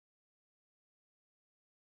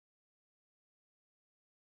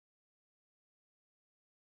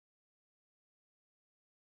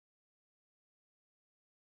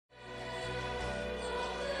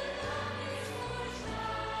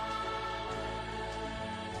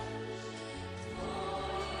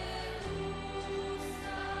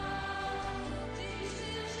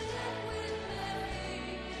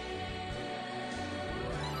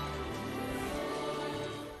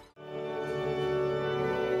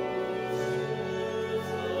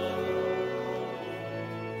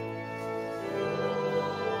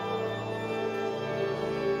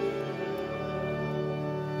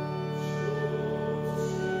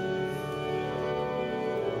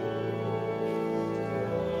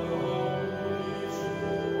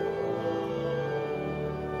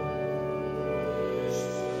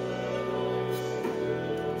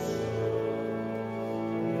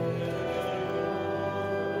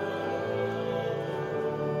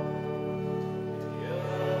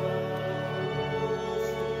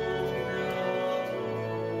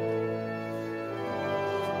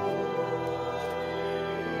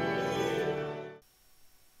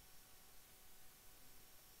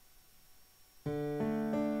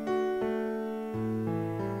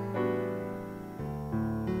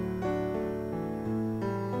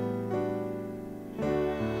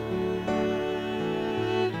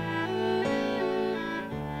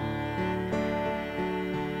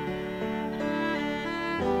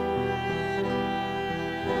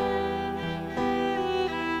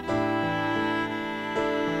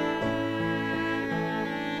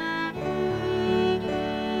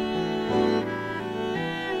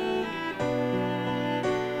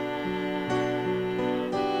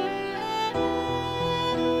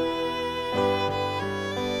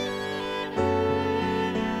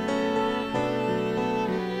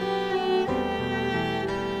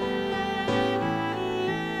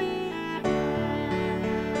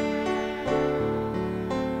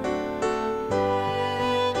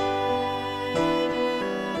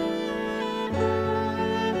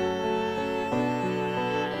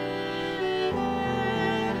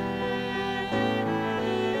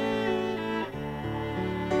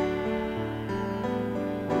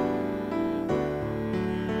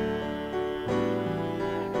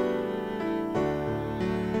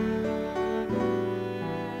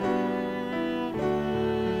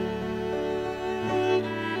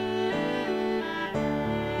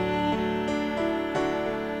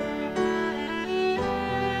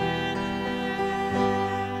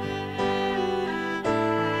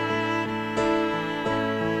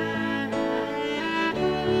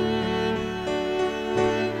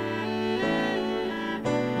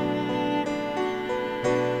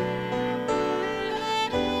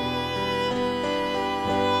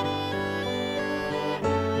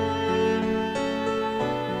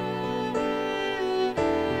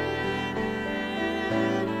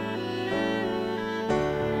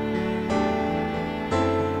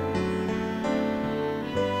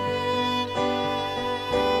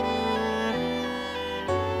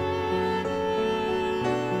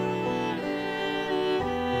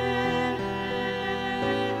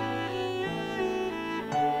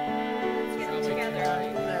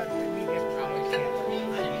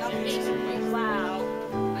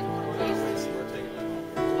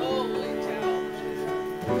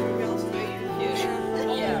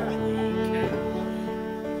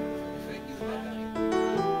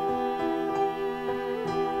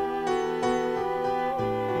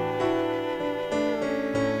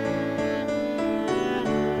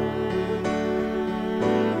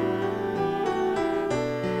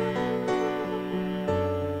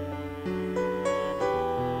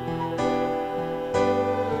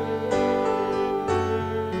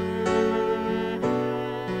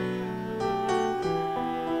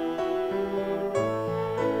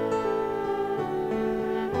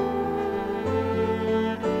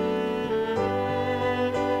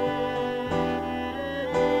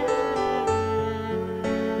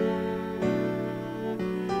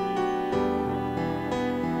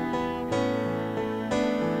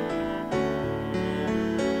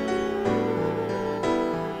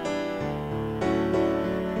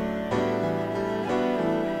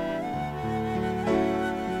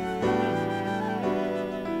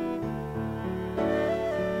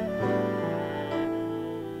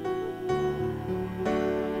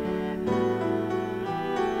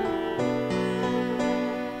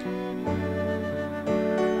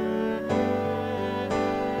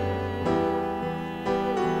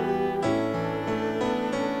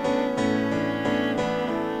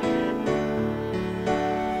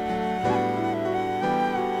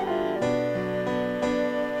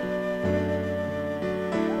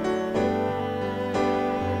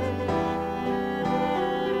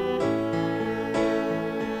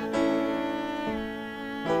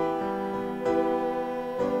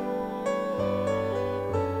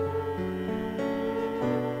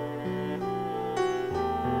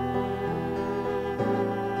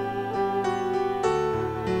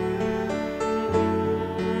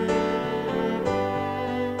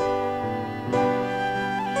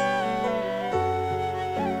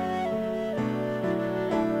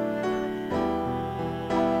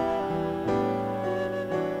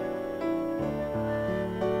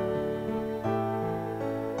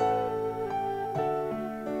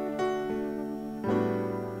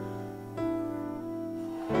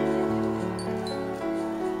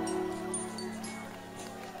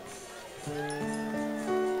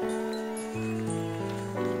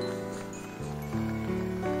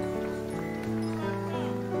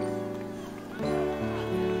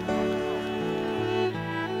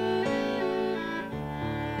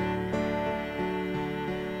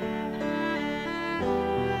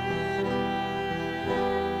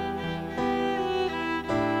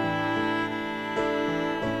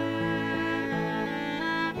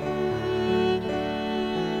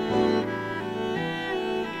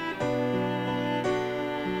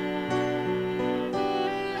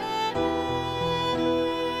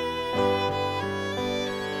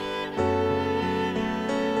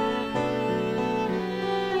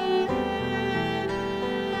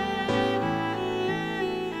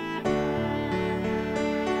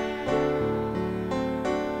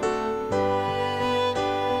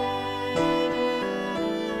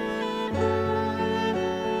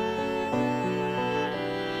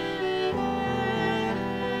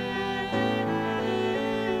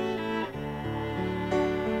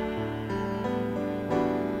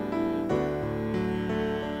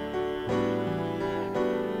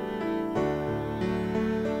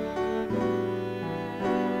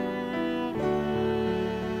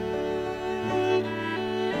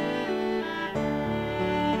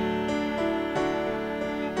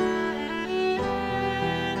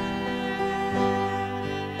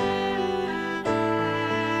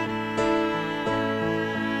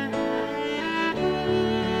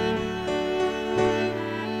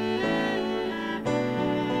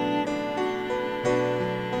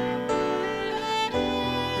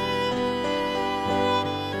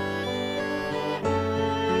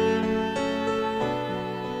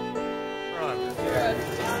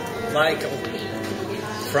Michael,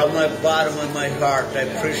 from the bottom of my heart, I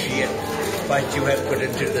appreciate what you have put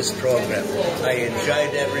into this program. I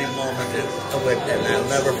enjoyed every moment of it, and I'll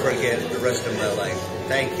never forget it the rest of my life.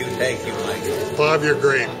 Thank you, Michael. Bob, you're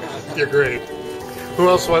great. You're great. Who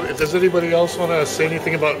else does anybody else want to say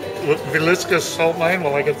anything about Villisca Salt Mine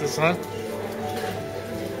while I get this on?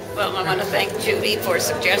 Well, I want to thank Judy for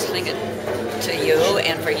suggesting it to you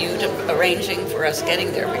and for you to arranging for us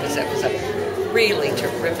getting there, because it was a really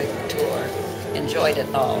terrific tour. Enjoyed it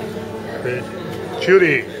all. Great.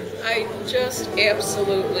 Judy. I just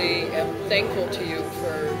absolutely am thankful to you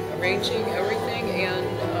for arranging everything, and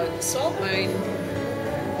the salt mine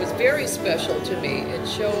was very special to me. It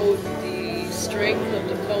showed the strength of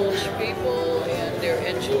the Polish people and their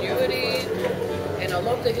ingenuity, and I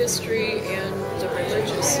love the history and the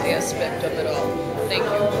religious aspect of it all. Thank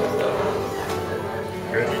you.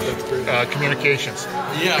 Communications.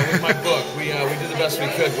 Yeah, with my book, we did the best we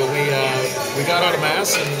could, but we got out of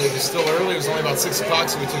Mass, and it was still early. It was only about 6 o'clock,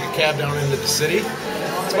 so we took a cab down into the city.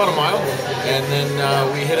 It's about a mile, and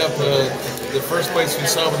then we hit up the first place we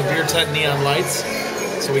saw with a beer tent, neon lights.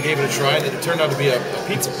 So we gave it a try, and it turned out to be a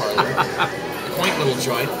pizza parlor, a quaint little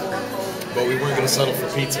joint, but we weren't going to settle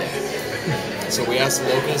for pizza. So we asked the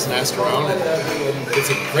locals and asked around, and it's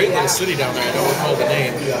a great little city down there. I don't recall the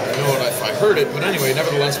name. I know it if I heard it, but anyway,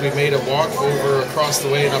 nevertheless, we made a walk over across the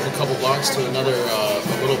way and up a couple blocks to another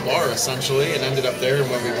a little bar, essentially, and ended up there. And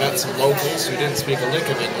when we met some locals who didn't speak a lick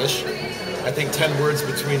of English, I think 10 words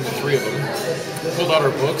between the three of them, pulled out our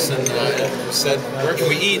books and said, where can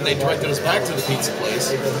we eat? And they directed us back to the pizza place.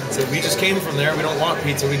 Said, we just came from there. We don't want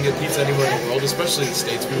pizza. We can get pizza anywhere in the world, especially in the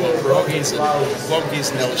States. We want pierogies and blumpies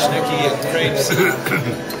and naleśniki and crepes.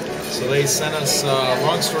 So they sent us,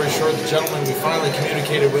 long story short, the gentleman we finally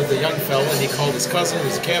communicated with, a young fella, and he called his cousin, who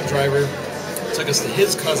was a cab driver, took us to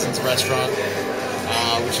his cousin's restaurant,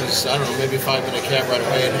 which is, I don't know, maybe a 5-minute cab ride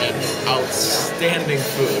away, and had outstanding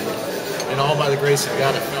food. And all by the grace of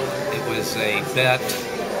God, it was a bet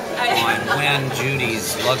on when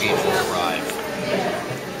Judy's luggage would arrive.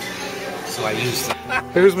 So I used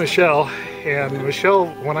that. There's Michelle, and Michelle,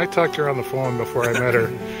 when I talked to her on the phone before I met her,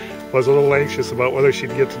 was a little anxious about whether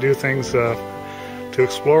she'd get to do things to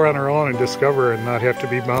explore on her own and discover and not have to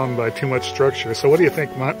be bound by too much structure. So what do you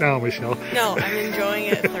think now, Michelle? No, I'm enjoying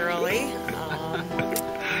it thoroughly.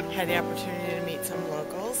 Had the opportunity to meet some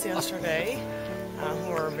locals yesterday.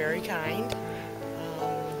 Who are very kind.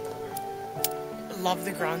 Love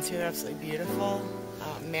the grounds here, they're absolutely beautiful.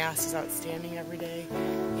 Mass is outstanding every day,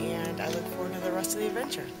 and I look forward to the rest of the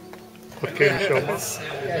adventure. Okay, Michelle. It's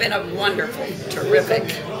been a wonderful,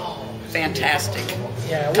 terrific, fantastic.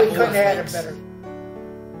 Yeah, we couldn't have had it better.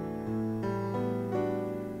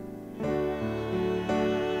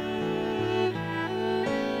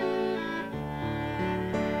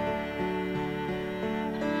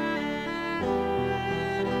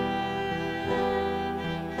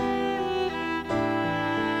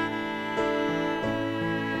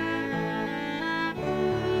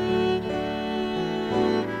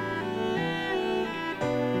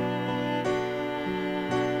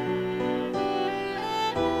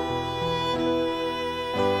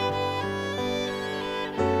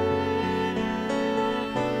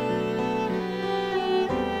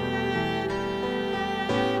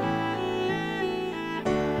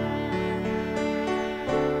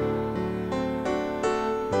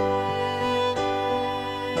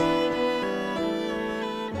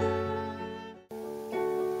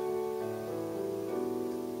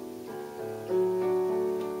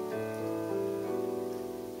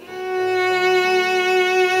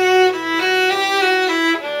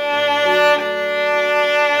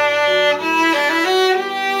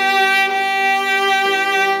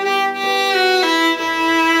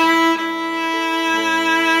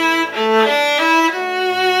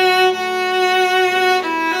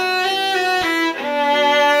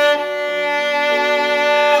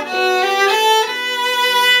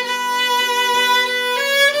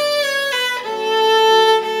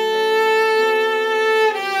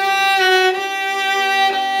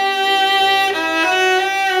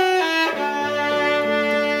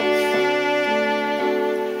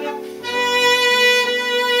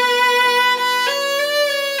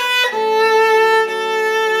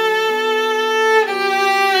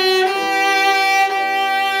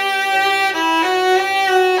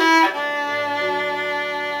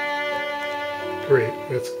 Great.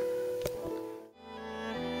 That's